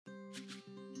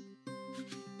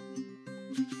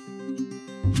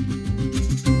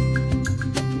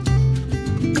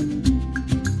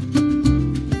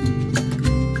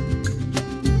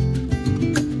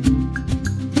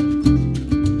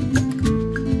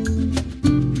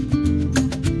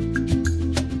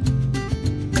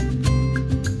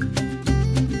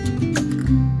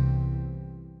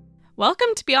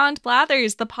Welcome to Beyond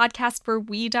Blathers, the podcast where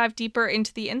we dive deeper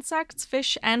into the insects,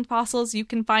 fish, and fossils you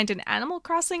can find in Animal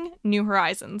Crossing: New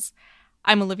Horizons.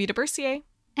 I'm Olivia DeBercier.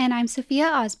 And I'm Sophia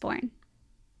Osborne.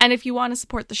 And if you want to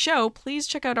support the show, please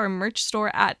check out our merch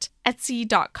store at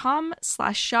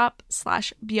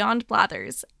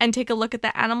etsy.com/shop/beyondblathers and take a look at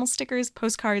the animal stickers,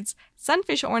 postcards,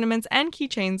 sunfish ornaments, and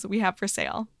keychains we have for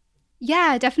sale.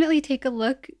 Yeah, definitely take a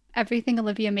look. Everything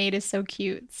Olivia made is so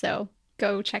cute, so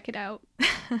go check it out.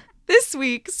 This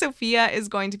week, Sophia is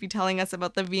going to be telling us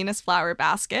about the Venus flower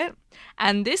basket,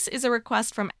 and this is a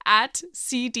request from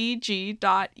 @cdg.e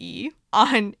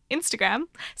on Instagram.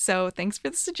 So thanks for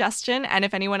the suggestion, and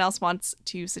if anyone else wants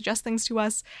to suggest things to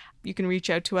us, you can reach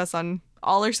out to us on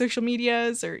all our social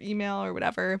medias or email or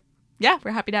whatever. Yeah,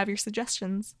 we're happy to have your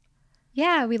suggestions.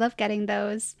 Yeah, we love getting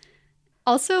those.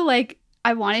 Also, I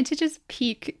wanted to just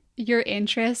pique your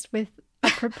interest with a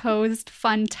proposed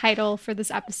fun title for this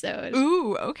episode.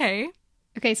 Ooh, okay.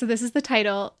 Okay, so this is the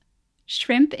title.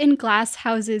 Shrimp in glass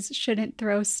houses shouldn't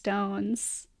throw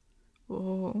stones.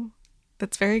 Oh,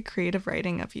 that's very creative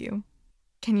writing of you.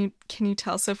 Can you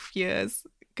tell Sophia's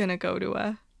gonna go to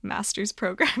a master's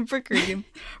program for creative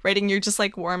writing? You're just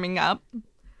warming up.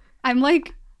 I'm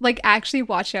actually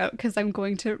watch out, because I'm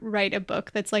going to write a book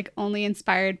that's only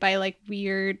inspired by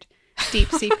weird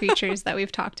deep sea creatures that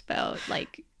we've talked about,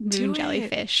 like moon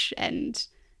jellyfish and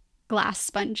glass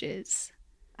sponges.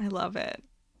 I love it.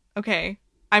 Okay,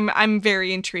 I'm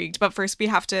very intrigued, but first we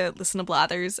have to listen to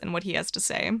Blathers and what he has to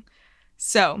say.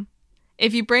 So,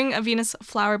 if you bring a Venus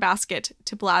flower basket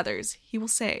to Blathers, he will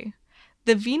say,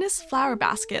 "The Venus flower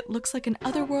basket looks like an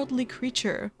otherworldly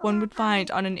creature one would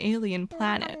find on an alien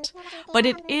planet, but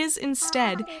it is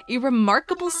instead a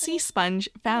remarkable sea sponge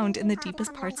found in the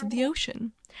deepest parts of the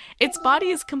ocean. Its body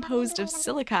is composed of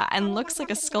silica and looks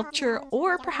like a sculpture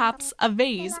or perhaps a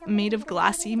vase made of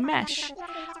glassy mesh.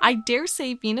 I dare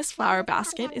say Venus flower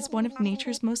basket is one of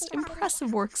nature's most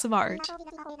impressive works of art."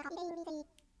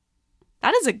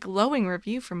 That is a glowing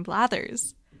review from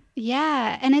Blathers.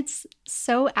 Yeah, and it's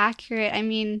so accurate. I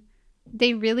mean,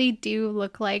 they really do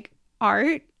look like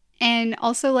art, and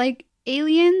also like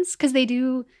aliens, because they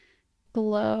do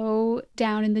glow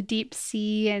down in the deep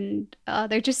sea, and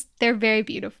they're very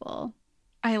beautiful.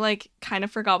 I kind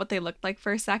of forgot what they looked like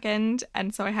for a second,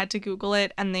 and so I had to Google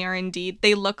it, and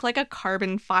they look like a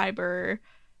carbon fiber.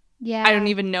 Yeah. I don't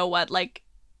even know what, like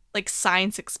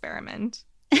science experiment.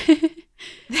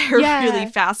 They're really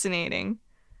fascinating.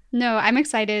 No, I'm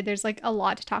excited. There's a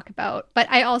lot to talk about. But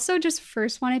I also just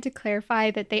first wanted to clarify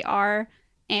that they are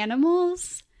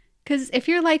animals. Because if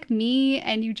you're like me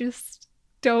and you just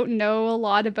don't know a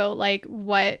lot about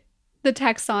what the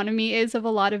taxonomy is of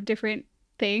a lot of different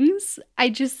things,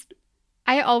 I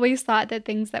always thought that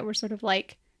things that were sort of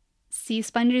like sea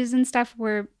sponges and stuff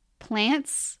were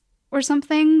plants or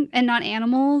something and not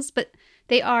animals, but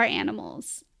they are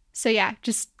animals. So yeah,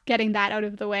 just getting that out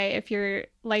of the way if you're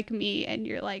like me and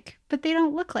you're but they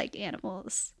don't look like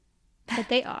animals. But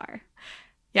they are.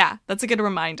 Yeah, that's a good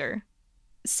reminder.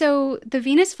 So the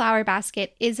Venus flower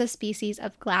basket is a species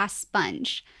of glass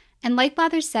sponge. And like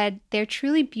Blathers said, they're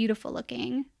truly beautiful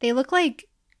looking. They look like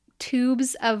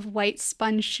tubes of white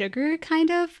sponge sugar, kind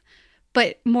of,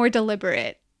 but more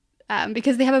deliberate,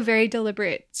 because they have a very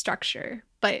deliberate structure.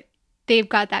 But they've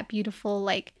got that beautiful,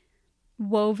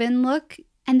 woven look.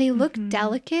 And they look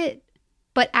delicate,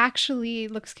 but actually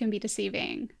looks can be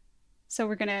deceiving. So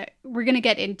we're gonna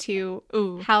get into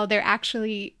how they're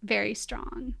actually very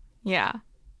strong. Yeah,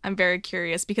 I'm very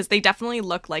curious because they definitely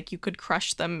look like you could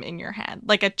crush them in your hand,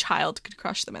 like a child could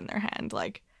crush them in their hand.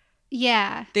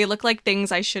 Yeah, they look like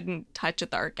things I shouldn't touch at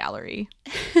the art gallery.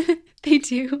 They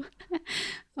do.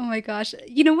 Oh my gosh,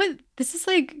 you know what? This is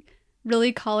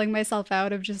really calling myself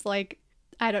out of just I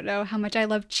don't know how much I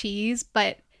love cheese,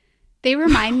 but they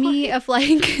remind me of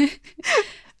I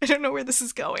don't know where this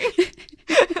is going.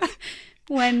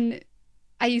 When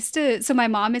I used to, so my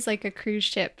mom is a cruise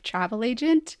ship travel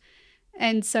agent.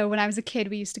 And so when I was a kid,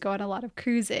 we used to go on a lot of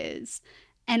cruises.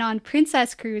 And on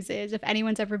Princess Cruises, if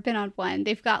anyone's ever been on one,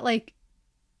 they've got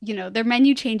their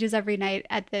menu changes every night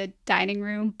at the dining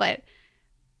room, but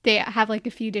they have a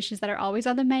few dishes that are always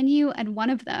on the menu. And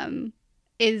one of them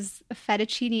is a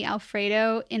fettuccine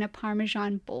Alfredo in a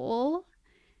Parmesan bowl.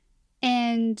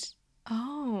 And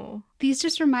these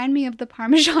just remind me of the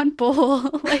Parmesan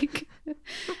bowl.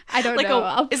 I don't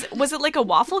know. Was it like a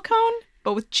waffle cone,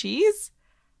 but with cheese?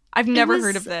 I've never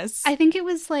heard of this. I think it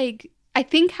was I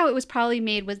think how it was probably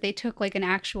made was they took an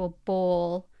actual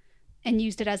bowl and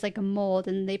used it as a mold,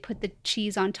 and they put the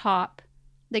cheese on top,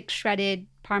 shredded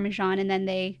Parmesan, and then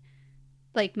they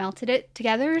melted it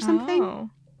together or something.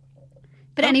 Oh.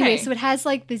 But anyway, Okay. so it has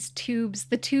like these tubes.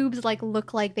 The tubes like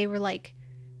look like they were like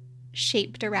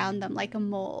shaped around them like a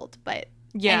mold. But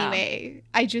Yeah. anyway,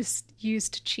 I just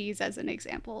used cheese as an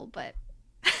example, but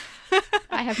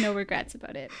I have no regrets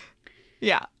about it.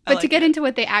 Yeah, I But to like get it. into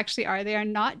what they are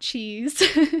not cheese.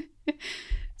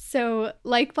 So,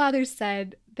 like Blathers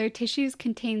said, their tissues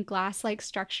contain glass like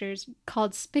structures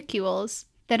called spicules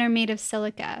that are made of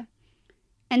silica.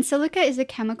 And silica is a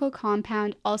chemical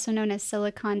compound also known as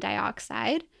silicon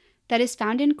dioxide that is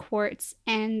found in quartz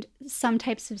and some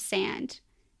types of sand.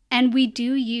 And we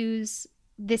do use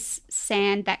this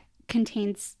sand that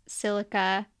contains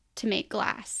silica to make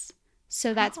glass.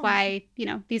 So that's Oh. why,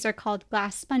 these are called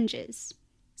glass sponges.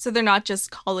 So they're not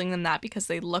just calling them that because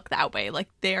they look that way. Like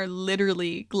they are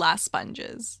literally glass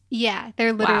sponges. Yeah,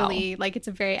 they're Wow. literally like it's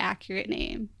a very accurate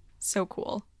name. So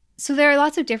cool. So there are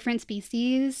lots of different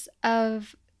species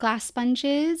of glass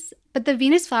sponges, but the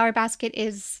Venus flower basket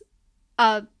is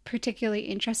a particularly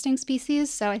interesting species,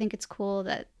 so I think it's cool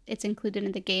that it's included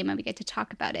in the game and we get to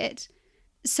talk about it.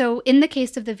 So in the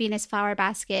case of the Venus flower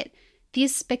basket,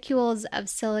 these spicules of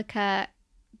silica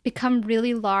become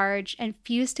really large and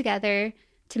fuse together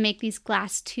to make these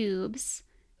glass tubes,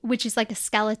 which is like a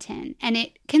skeleton, and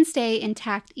it can stay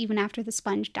intact even after the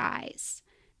sponge dies.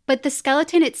 But the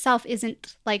skeleton itself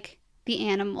isn't like the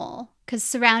animal, because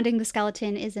surrounding the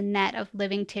skeleton is a net of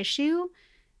living tissue,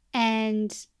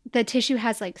 and the tissue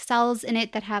has like cells in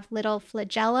it that have little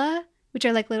flagella, which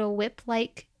are like little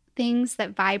whip-like things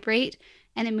that vibrate,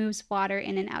 and it moves water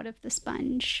in and out of the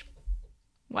sponge.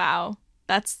 Wow.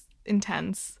 That's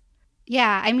intense.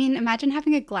 Yeah, I mean, imagine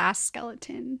having a glass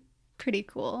skeleton. Pretty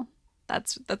cool.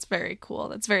 That's very cool.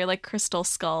 That's very like crystal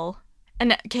skull.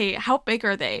 And okay, how big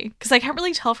are they? Because I can't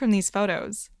really tell from these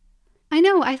photos. I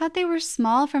know, I thought they were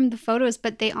small from the photos,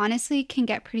 but they honestly can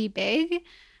get pretty big.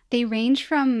 They range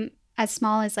from as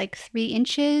small as like 3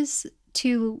 inches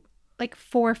to like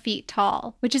 4 feet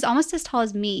tall, which is almost as tall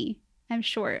as me. I'm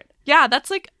short. Yeah,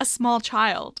 that's like a small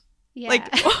child. Yeah.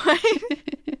 Like what?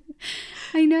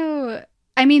 I know.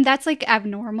 I mean, that's like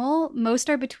abnormal. Most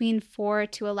are between 4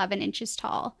 to 11 inches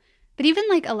tall. But even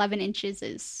like 11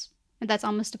 inches that's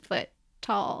almost a foot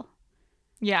tall.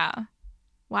 Yeah.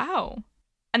 Wow.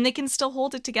 And they can still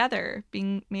hold it together,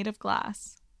 being made of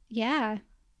glass. Yeah.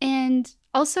 And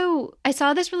also, I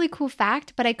saw this really cool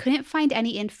fact, but I couldn't find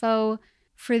any info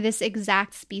for this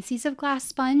exact species of glass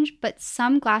sponge. But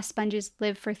some glass sponges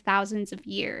live for thousands of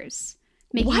years,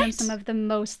 making them What? some of the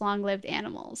most long-lived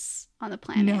animals on the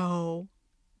planet. No.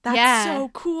 That's Yeah. so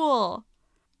cool.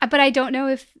 But I don't know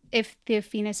if the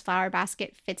Venus flower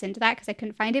basket fits into that because I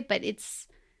couldn't find it. But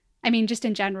just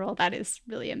in general, that is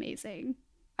really amazing.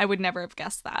 I would never have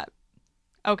guessed that.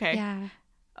 Okay. Yeah.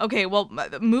 Okay, well,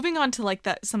 moving on to like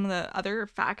some of the other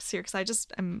facts here, because I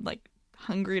just am like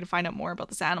hungry to find out more about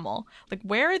this animal. Like,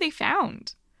 where are they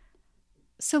found?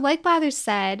 So, like Blathers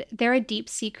said, they're a deep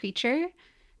sea creature.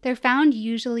 They're found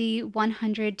usually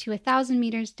 100 to 1,000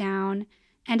 meters down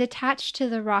and attached to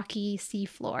the rocky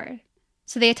seafloor.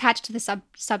 So they attach to the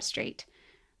substrate.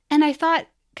 And I thought,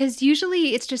 because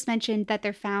usually it's just mentioned that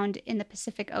they're found in the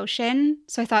Pacific Ocean.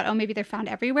 So I thought, oh, maybe they're found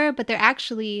everywhere, but they're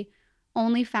actually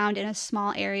only found in a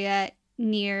small area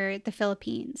near the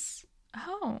Philippines.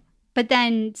 Oh. But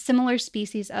then similar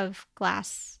species of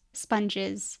glass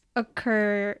sponges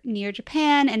occur near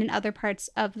Japan and in other parts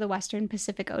of the Western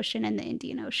Pacific Ocean and the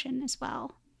Indian Ocean as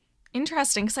well.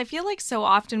 Interesting, because I feel like so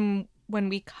often when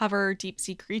we cover deep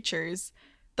sea creatures,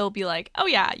 they'll be like, oh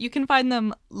yeah, you can find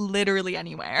them literally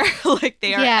anywhere. Like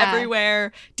they are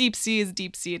everywhere. Deep sea is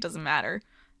deep sea, it doesn't matter.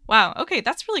 Wow, okay,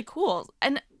 that's really cool.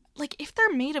 And like if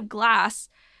they're made of glass,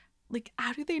 like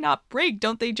how do they not break?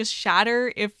 Don't they just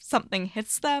shatter if something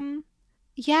hits them?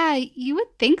 Yeah, you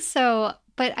would think so.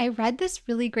 But I read this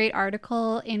really great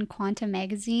article in Quantum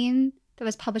magazine that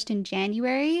was published in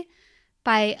January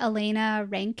by Elena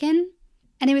Rankin.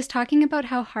 And it was talking about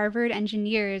how Harvard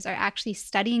engineers are actually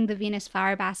studying the Venus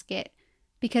flower basket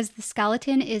because the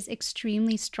skeleton is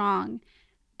extremely strong.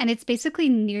 And it's basically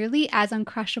nearly as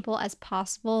uncrushable as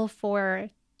possible for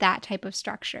that type of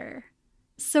structure.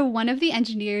 So one of the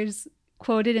engineers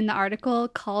quoted in the article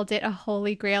called it a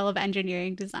holy grail of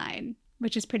engineering design,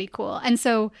 which is pretty cool. And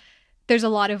so there's a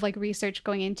lot of like research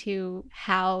going into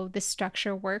how this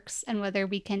structure works and whether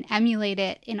we can emulate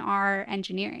it in our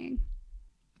engineering.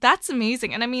 That's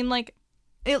amazing. And I mean, like,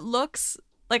 it looks,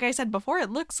 like I said before, it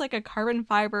looks like a carbon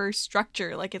fiber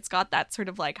structure. Like it's got that sort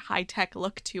of like high-tech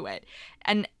look to it.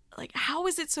 And like, how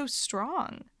is it so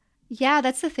strong? Yeah,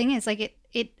 that's the thing is like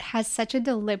it has such a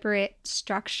deliberate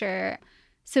structure.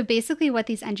 So basically what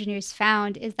these engineers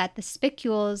found is that the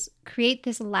spicules create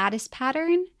this lattice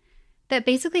pattern that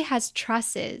basically has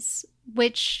trusses,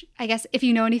 which I guess if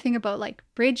you know anything about like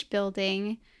bridge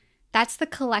building, that's the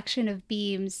collection of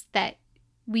beams that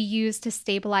we use to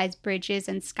stabilize bridges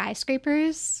and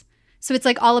skyscrapers. So it's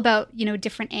like all about, you know,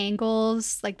 different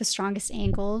angles, like the strongest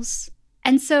angles.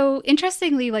 And so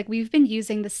interestingly, like we've been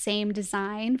using the same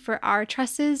design for our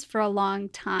trusses for a long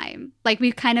time. Like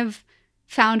we've kind of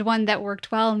found one that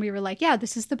worked well and we were like, yeah,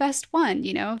 this is the best one,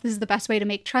 you know, this is the best way to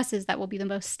make trusses that will be the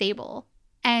most stable.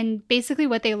 And basically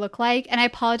what they look like, and I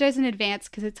apologize in advance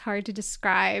because it's hard to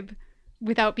describe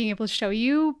without being able to show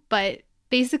you, but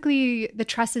basically the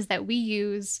trusses that we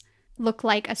use look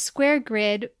like a square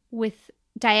grid with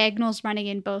diagonals running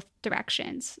in both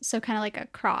directions. So kind of like a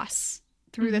cross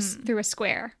through through a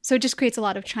square. So it just creates a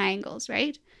lot of triangles,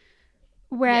 right?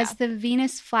 Whereas the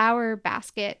Venus flower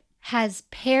basket has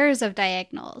pairs of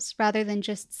diagonals rather than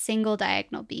just single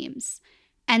diagonal beams.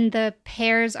 And the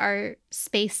pairs are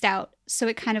spaced out, so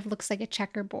it kind of looks like a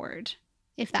checkerboard,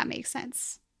 if that makes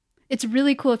sense. It's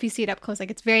really cool if you see it up close.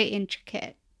 Like, it's very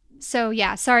intricate. So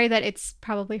yeah, sorry that it's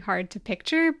probably hard to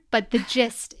picture, but the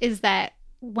gist is that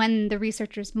when the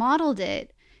researchers modeled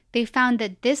it, they found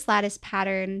that this lattice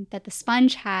pattern that the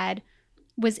sponge had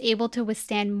was able to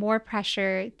withstand more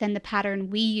pressure than the pattern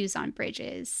we use on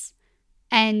bridges.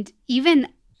 And even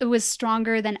it was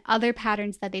stronger than other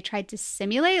patterns that they tried to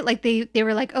simulate. Like they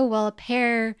were like, oh, well, a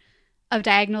pair of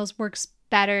diagonals works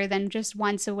better than just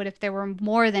one. So what if there were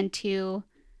more than two?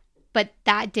 But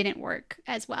that didn't work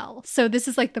as well. So this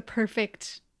is like the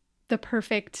perfect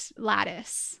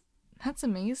lattice. That's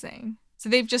amazing. So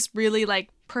they've just really like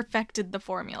perfected the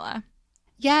formula.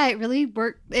 Yeah, it really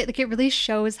worked. It really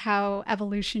shows how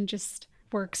evolution just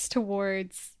works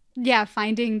towards,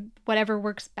 finding whatever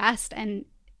works best. And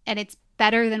it's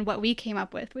better than what we came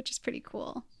up with, which is pretty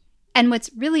cool. And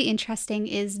what's really interesting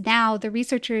is now the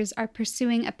researchers are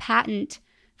pursuing a patent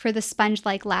for the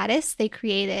sponge-like lattice they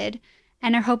created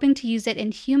and are hoping to use it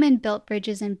in human-built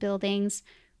bridges and buildings,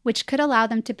 which could allow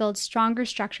them to build stronger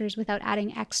structures without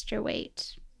adding extra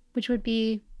weight, which would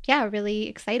be, really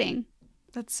exciting.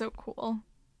 That's so cool.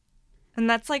 And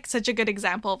that's like such a good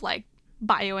example of like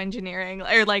bioengineering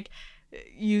or like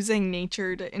using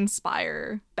nature to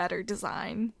inspire better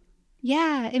design.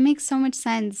 Yeah, it makes so much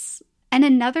sense. And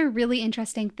another really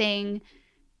interesting thing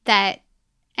that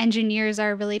engineers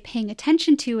are really paying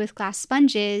attention to with glass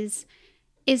sponges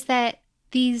is that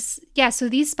these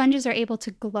sponges are able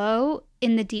to glow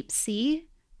in the deep sea.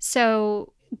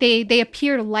 So they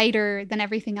appear lighter than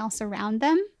everything else around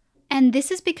them. And this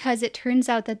is because it turns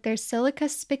out that their silica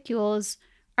spicules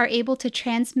are able to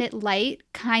transmit light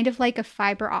kind of like a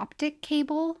fiber optic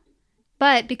cable.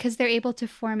 But because they're able to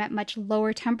form at much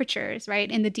lower temperatures, right,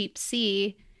 in the deep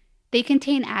sea, they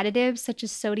contain additives such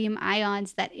as sodium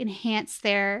ions that enhance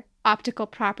their optical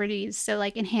properties, so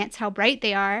like enhance how bright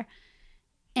they are.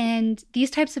 And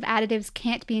these types of additives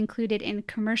can't be included in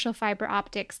commercial fiber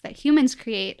optics that humans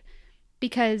create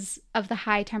because of the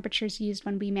high temperatures used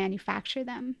when we manufacture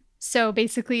them. So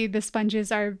basically, the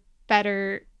sponges are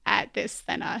better at this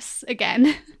than us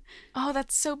again. Oh,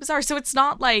 that's so bizarre. So it's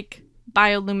not like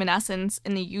bioluminescence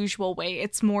in the usual way.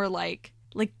 It's more like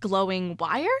glowing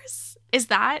wires? Is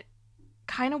that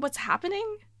kind of what's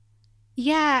happening?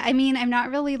 Yeah, I mean, I'm not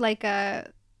really like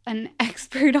an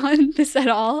expert on this at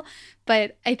all,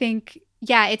 but I think,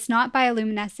 it's not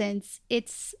bioluminescence.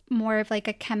 It's more of like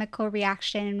a chemical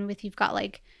reaction with you've got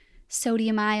like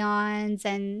sodium ions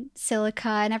and silica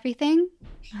and everything.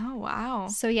 Oh, wow.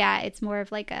 So it's more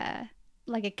of like a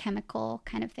chemical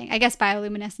kind of thing. I guess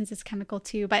bioluminescence is chemical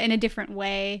too, but in a different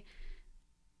way.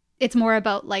 It's more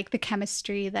about like the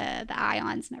chemistry, the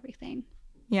ions and everything.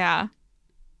 Yeah.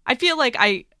 I feel like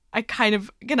I kind of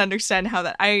can understand how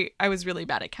that I was really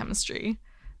bad at chemistry.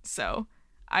 So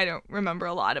I don't remember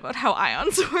a lot about how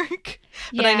ions work.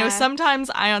 But I know sometimes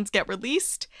ions get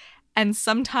released and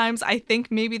sometimes I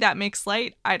think maybe that makes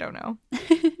light. I don't know.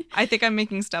 I think I'm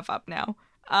making stuff up now.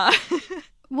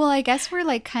 Well, I guess we're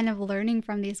like kind of learning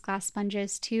from these glass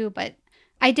sponges too, but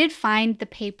I did find the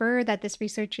paper that this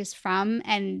research is from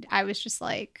and I was just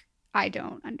like, I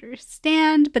don't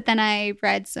understand. But then I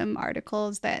read some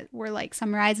articles that were like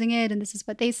summarizing it and this is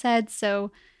what they said.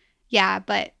 So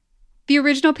but the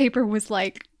original paper was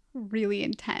like really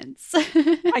intense.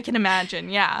 I can imagine.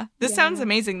 Yeah. This sounds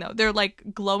amazing though. They're like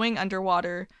glowing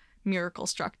underwater miracle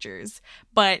structures.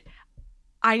 But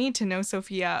I need to know,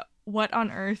 Sophia, what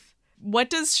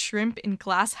does shrimp in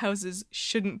glass houses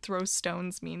shouldn't throw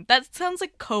stones mean? That sounds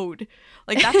like code.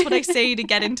 Like that's what I say to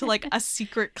get into like a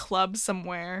secret club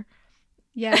somewhere.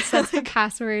 Yes, that's the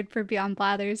password for Beyond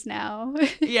Blathers now.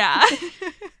 Yeah.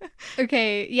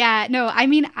 Okay, no, I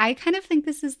mean, I kind of think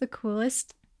this is the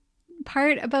coolest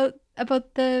part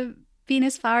about the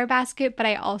Venus flower basket, but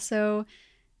I also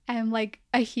am like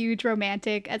a huge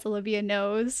romantic, as Olivia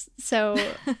knows. So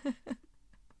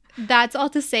that's all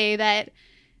to say that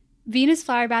Venus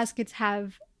flower baskets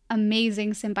have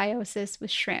amazing symbiosis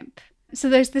with shrimp. So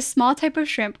there's this small type of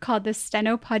shrimp called the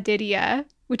Stenopodidia,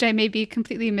 which I may be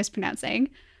completely mispronouncing,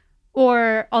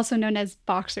 or also known as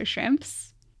boxer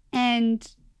shrimps. And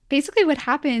basically what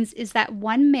happens is that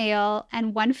one male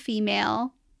and one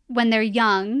female, when they're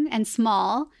young and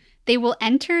small, they will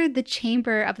enter the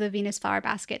chamber of the Venus flower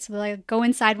basket. So they'll like go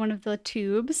inside one of the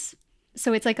tubes.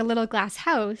 So it's like a little glass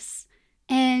house.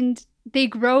 And they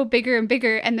grow bigger and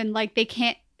bigger, and then like they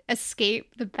can't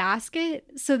escape the basket,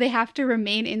 so they have to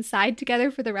remain inside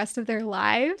together for the rest of their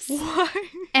lives. What?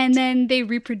 And then they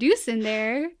reproduce in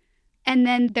there, and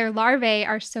then their larvae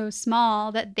are so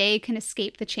small that they can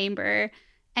escape the chamber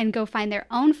and go find their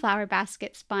own flower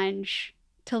basket sponge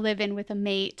to live in with a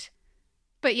mate.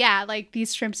 But yeah, like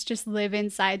these shrimps just live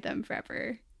inside them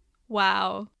forever.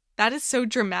 Wow. That is so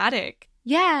dramatic.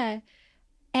 Yeah.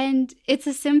 And it's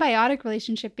a symbiotic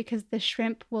relationship because the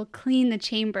shrimp will clean the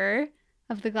chamber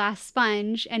of the glass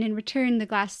sponge, and in return, the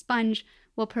glass sponge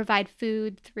will provide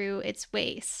food through its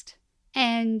waste.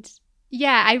 And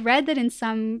yeah, I read that in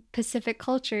some Pacific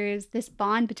cultures, this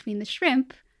bond between the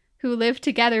shrimp, who live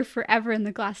together forever in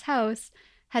the glass house,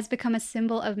 has become a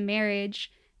symbol of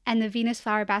marriage, and the Venus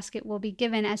flower basket will be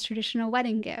given as traditional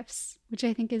wedding gifts, which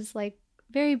I think is like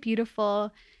very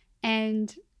beautiful.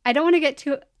 And I don't want to get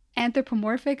too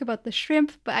anthropomorphic about the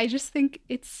shrimp, but I just think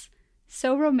it's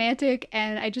so romantic,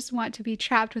 and I just want to be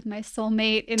trapped with my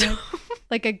soulmate in a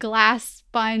like a glass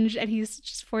sponge, and he's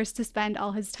just forced to spend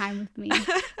all his time with me.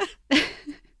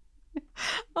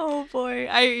 Oh boy.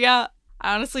 I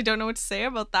honestly don't know what to say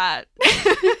about that.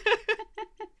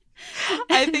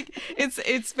 I think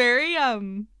it's very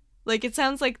like it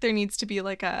sounds like there needs to be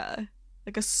like a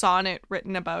sonnet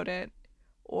written about it,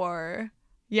 or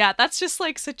yeah, that's just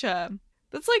like such a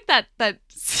that's like that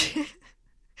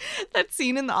that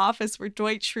scene in The Office where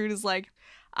Dwight Schrute is like,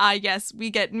 yes, we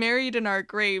get married in our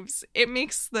graves. It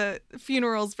makes the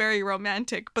funerals very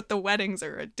romantic, but the weddings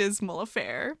are a dismal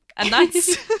affair. And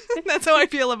that's that's how I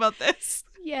feel about this.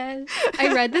 Yes.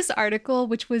 I read this article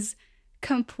which was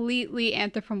completely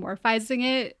anthropomorphizing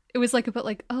it. It was like about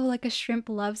like, oh, like a shrimp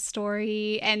love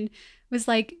story, and was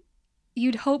like,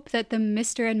 you'd hope that the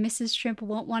Mr. and Mrs. Shrimp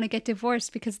won't want to get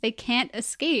divorced because they can't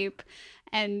escape,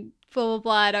 and blah, blah,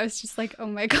 blah. And I was just like, oh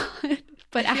my God.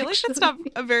 But I feel like that's not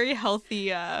a very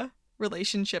healthy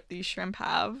relationship these shrimp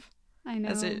have. I know.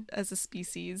 As a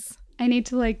species. I need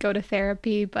to like go to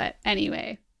therapy, but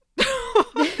anyway.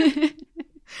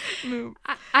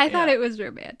 I thought it was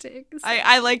romantic. So.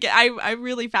 I like it. I'm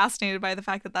really fascinated by the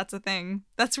fact that that's a thing.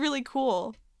 That's really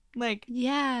cool. Like,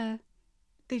 yeah.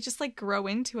 They just like grow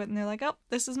into it, and they're like, oh,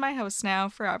 this is my house now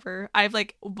forever. I've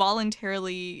like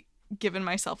voluntarily given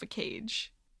myself a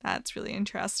cage. That's really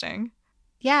interesting.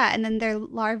 Yeah, and then their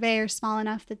larvae are small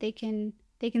enough that they can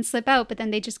slip out, but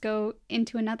then they just go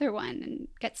into another one and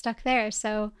get stuck there.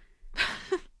 So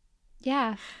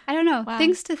yeah, I don't know. Wow.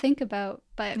 Things to think about,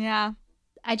 but yeah.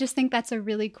 I just think that's a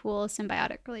really cool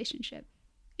symbiotic relationship.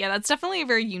 Yeah, that's definitely a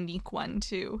very unique one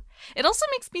too. It also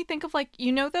makes me think of like,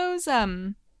 you know those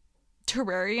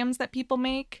terrariums that people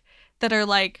make that are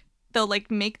like, they'll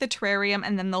like make the terrarium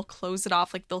and then they'll close it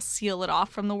off, like they'll seal it off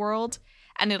from the world,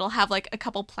 and it'll have like a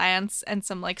couple plants and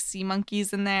some like sea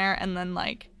monkeys in there, and then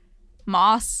like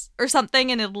moss or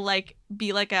something, and it'll like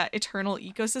be like a eternal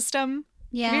ecosystem.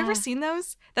 Yeah. Have you ever seen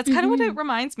those? That's kind of what it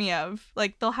reminds me of.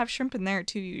 Like they'll have shrimp in there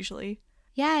too usually.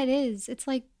 Yeah, it is. It's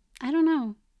like, I don't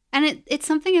know. And it's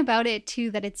something about it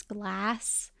too, that it's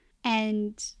glass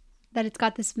and that it's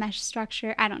got this mesh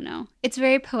structure. I don't know. It's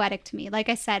very poetic to me. Like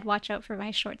I said, watch out for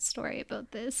my short story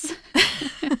about this.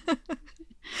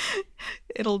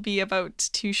 It'll be about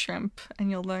two shrimp,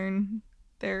 and you'll learn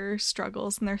their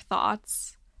struggles and their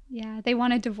thoughts. Yeah, they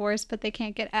want a divorce, but they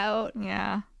can't get out.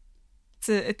 Yeah.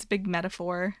 It's a big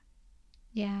metaphor.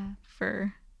 Yeah.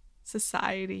 For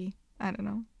society. I don't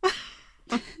know.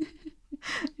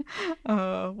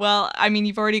 Oh, well, I mean,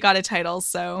 you've already got a title,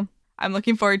 so I'm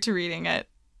looking forward to reading it.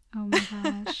 Oh my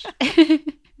gosh.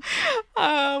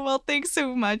 Well, thanks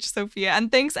so much, Sophia.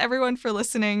 And thanks everyone for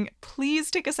listening. Please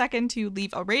take a second to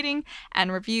leave a rating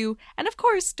and review. And of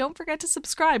course, don't forget to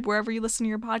subscribe wherever you listen to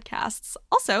your podcasts.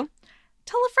 Also,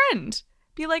 tell a friend.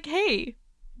 Be like, hey,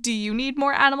 do you need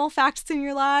more animal facts in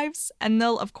your lives? And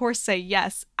they'll, of course, say,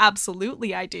 yes,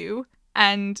 absolutely I do.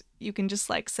 And you can just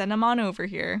like send them on over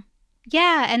here.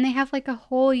 Yeah, and they have like a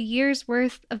whole year's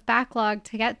worth of backlog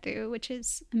to get through, which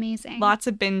is amazing. Lots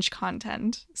of binge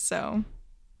content, so.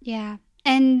 Yeah.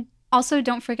 And Also,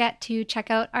 don't forget to check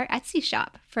out our Etsy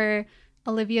shop for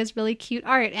Olivia's really cute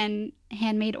art and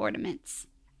handmade ornaments.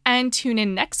 And tune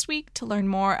in next week to learn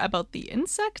more about the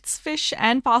insects, fish,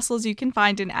 and fossils you can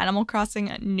find in Animal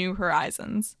Crossing New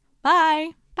Horizons.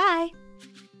 Bye! Bye!